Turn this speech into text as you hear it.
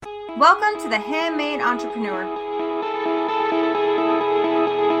Welcome to the Handmade Entrepreneur.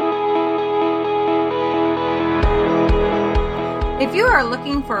 If you are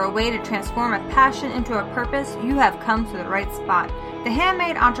looking for a way to transform a passion into a purpose, you have come to the right spot. The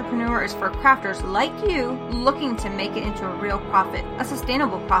Handmade Entrepreneur is for crafters like you looking to make it into a real profit, a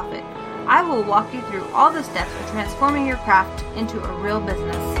sustainable profit. I will walk you through all the steps of transforming your craft into a real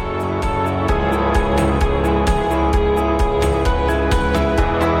business.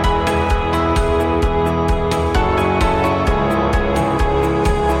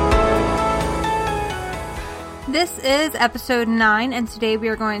 This is episode 9, and today we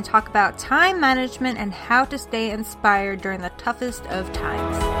are going to talk about time management and how to stay inspired during the toughest of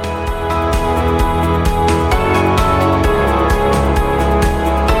times.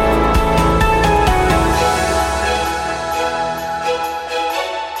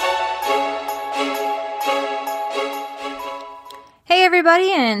 Hey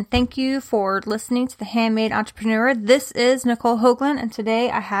everybody, and thank you for listening to the Handmade Entrepreneur. This is Nicole Hoagland, and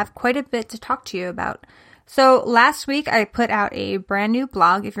today I have quite a bit to talk to you about. So last week I put out a brand new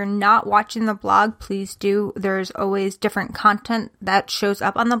blog. If you're not watching the blog, please do. There's always different content that shows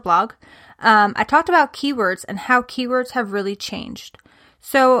up on the blog. I talked about keywords and how keywords have really changed.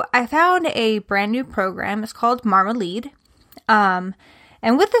 So I found a brand new program. It's called Marmalade. And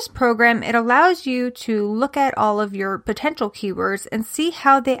with this program, it allows you to look at all of your potential keywords and see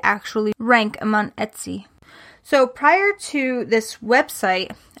how they actually rank among Etsy. So prior to this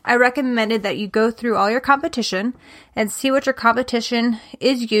website, I recommended that you go through all your competition and see what your competition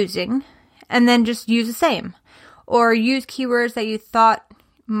is using and then just use the same or use keywords that you thought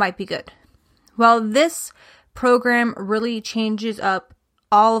might be good. Well, this program really changes up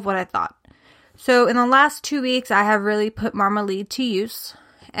all of what I thought. So in the last 2 weeks, I have really put Marmalade to use.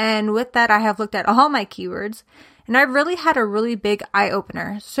 And with that, I have looked at all my keywords and I've really had a really big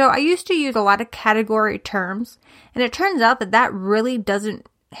eye-opener. So I used to use a lot of category terms, and it turns out that that really doesn't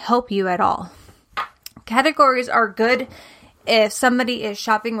help you at all. Categories are good if somebody is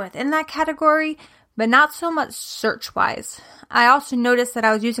shopping within that category, but not so much search-wise. I also noticed that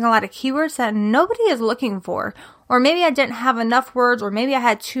I was using a lot of keywords that nobody is looking for, or maybe I didn't have enough words, or maybe I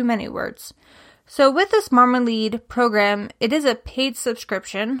had too many words. So with this Marmalade program, it is a paid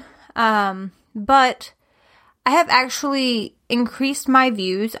subscription, but I have actually increased my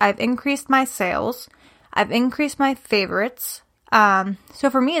views, I've increased my sales, I've increased my favorites. So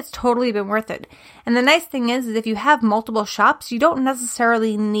for me, it's totally been worth it. And the nice thing is if you have multiple shops, you don't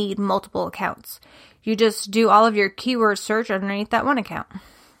necessarily need multiple accounts. You just do all of your keyword search underneath that one account.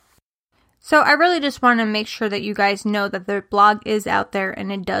 So I really just want to make sure that you guys know that the blog is out there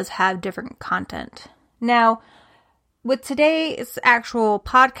and it does have different content. Now, with today's actual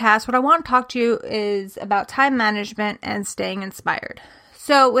podcast, what I want to talk to you is about time management and staying inspired.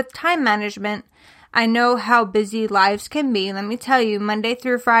 So with time management, I know how busy lives can be. Let me tell you, Monday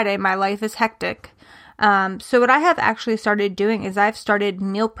through Friday, my life is hectic. So what I have actually started doing is I've started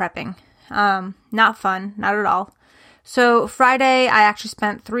meal prepping. Not fun, not at all. So Friday, I actually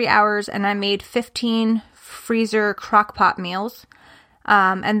spent 3 hours and I made 15 freezer crock pot meals.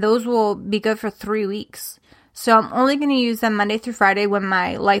 And those will be good for 3 weeks. So I'm only going to use them Monday through Friday when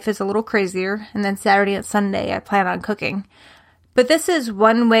my life is a little crazier. And then Saturday and Sunday, I plan on cooking. But this is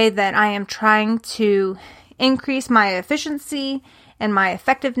one way that I am trying to increase my efficiency and my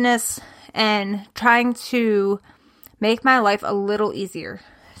effectiveness and trying to make my life a little easier.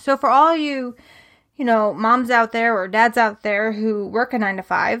 So for all you, moms out there or dads out there who work a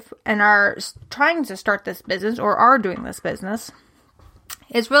 9-to-5 and are trying to start this business or are doing this business,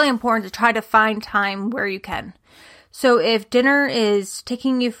 it's really important to try to find time where you can. So if dinner is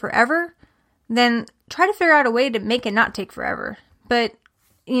taking you forever, then try to figure out a way to make it not take forever. But,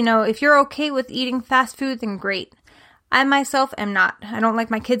 if you're okay with eating fast food, then great. I myself am not. I don't like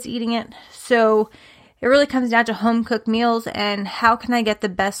my kids eating it. So it really comes down to home cooked meals and how can I get the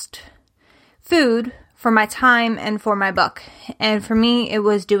best food for my time and for my buck. And for me, it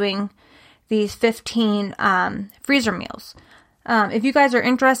was doing these 15 freezer meals. If you guys are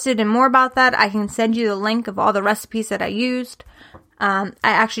interested in more about that, I can send you the link of all the recipes that I used. I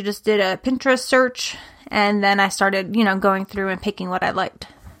actually just did a Pinterest search and then I started, going through and picking what I liked.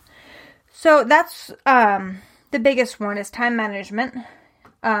 So that's the biggest one is time management.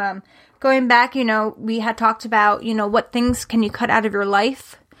 Going back, we had talked about, what things can you cut out of your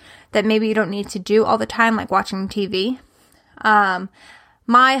life that maybe you don't need to do all the time, like watching TV.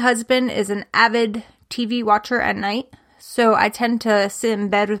 My husband is an avid TV watcher at night. So I tend to sit in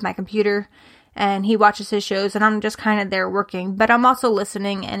bed with my computer and he watches his shows and I'm just kind of there working, but I'm also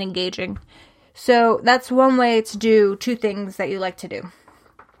listening and engaging. So that's one way to do two things that you like to do.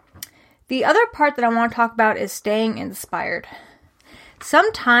 The other part that I want to talk about is staying inspired.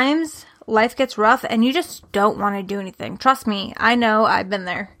 Sometimes life gets rough and you just don't want to do anything. Trust me, I know, I've been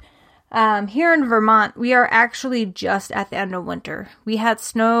there. Here in Vermont, we are actually just at the end of winter. We had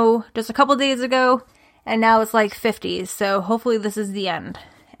snow just a couple days ago, and now it's like 50s, so hopefully this is the end.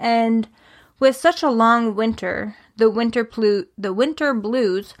 And with such a long winter, the winter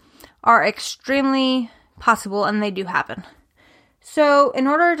blues are extremely possible, and they do happen. So in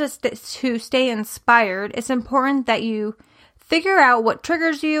order to stay inspired, it's important that you figure out what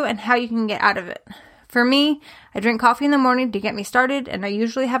triggers you and how you can get out of it. For me, I drink coffee in the morning to get me started, and I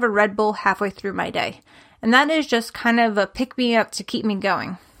usually have a Red Bull halfway through my day. And that is just kind of a pick-me-up to keep me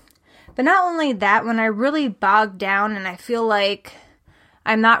going. But not only that, when I really bog down and I feel like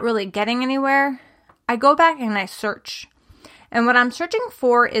I'm not really getting anywhere, I go back and I search. And what I'm searching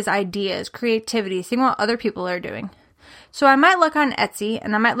for is ideas, creativity, seeing what other people are doing. So I might look on Etsy,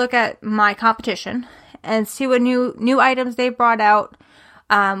 and I might look at my competition and see what new items they brought out,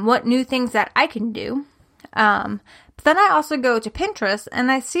 what new things that I can do. But then I also go to Pinterest and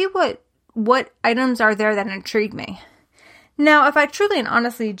I see what items are there that intrigue me. Now, if I truly and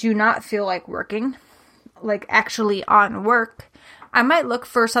honestly do not feel like working, like actually on work, I might look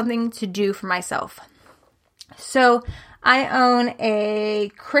for something to do for myself. So I own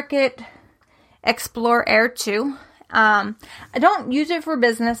a Cricut Explore Air 2. I don't use it for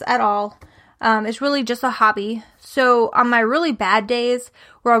business at all. It's really just a hobby. So on my really bad days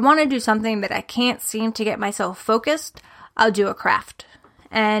where I want to do something that I can't seem to get myself focused, I'll do a craft.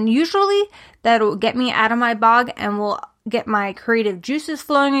 And usually that'll get me out of my bog and will get my creative juices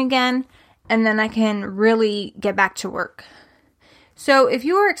flowing again. And then I can really get back to work. So if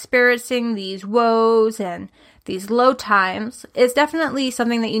you are experiencing these woes and these low times, it's definitely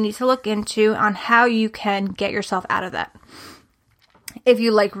something that you need to look into on how you can get yourself out of that. If you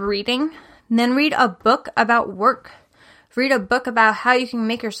like reading, then read a book about work. Read a book about how you can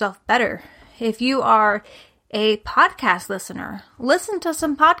make yourself better. If you are a podcast listener, listen to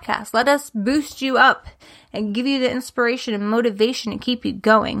some podcasts. Let us boost you up and give you the inspiration and motivation to keep you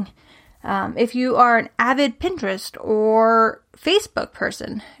going. If you are an avid Pinterest or Facebook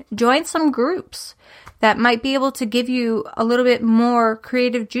person, join some groups that might be able to give you a little bit more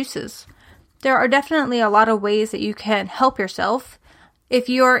creative juices. There are definitely a lot of ways that you can help yourself. If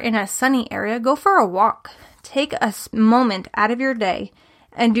you're in a sunny area, go for a walk. Take a moment out of your day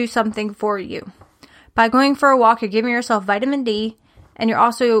and do something for you. By going for a walk, you're giving yourself vitamin D, and you're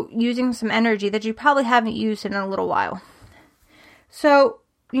also using some energy that you probably haven't used in a little while. So,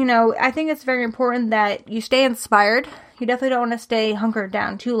 I think it's very important that you stay inspired. You definitely don't want to stay hunkered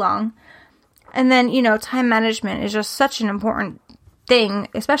down too long. And then, time management is just such an important thing,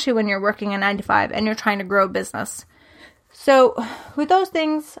 especially when you're working a 9-to-5 and you're trying to grow a business. So with those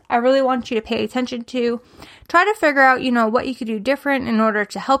things, I really want you to pay attention to. Try to figure out, what you could do different in order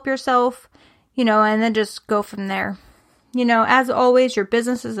to help yourself, and then just go from there. As always, your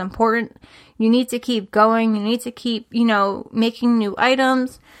business is important. You need to keep going. You need to keep, making new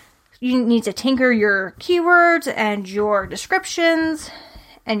items. You need to tinker your keywords and your descriptions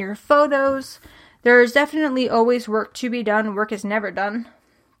and your photos. There's definitely always work to be done. Work is never done.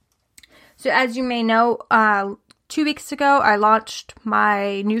 So as you may know, 2 weeks ago, I launched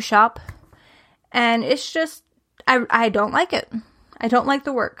my new shop, and it's just, I don't like it. I don't like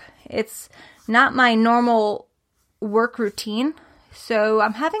the work. It's not my normal work routine, so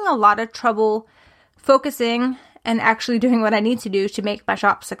I'm having a lot of trouble focusing and actually doing what I need to do to make my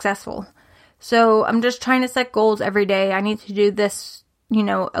shop successful. So I'm just trying to set goals every day. I need to do this,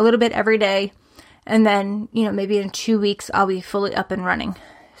 a little bit every day, and then, maybe in 2 weeks, I'll be fully up and running.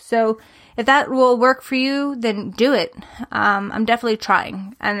 So if that will work for you, then do it. I'm definitely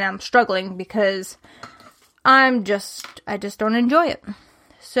trying, and I'm struggling because I just don't enjoy it.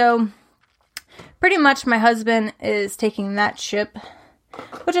 So pretty much my husband is taking that ship,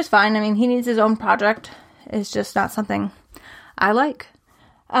 which is fine. I mean, he needs his own project. It's just not something I like.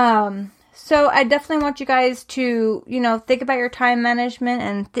 So I definitely want you guys to, think about your time management,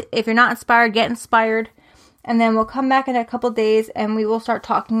 and if you're not inspired, get inspired. And then we'll come back in a couple days and we will start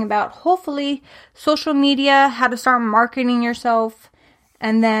talking about, hopefully, social media, how to start marketing yourself,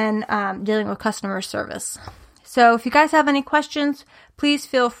 and then dealing with customer service. So if you guys have any questions, please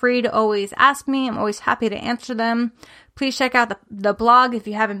feel free to always ask me. I'm always happy to answer them. Please check out the blog if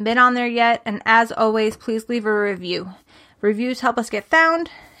you haven't been on there yet. And as always, please leave a review. Reviews help us get found,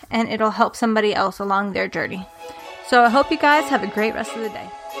 and it'll help somebody else along their journey. So I hope you guys have a great rest of the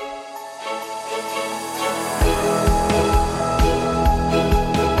day.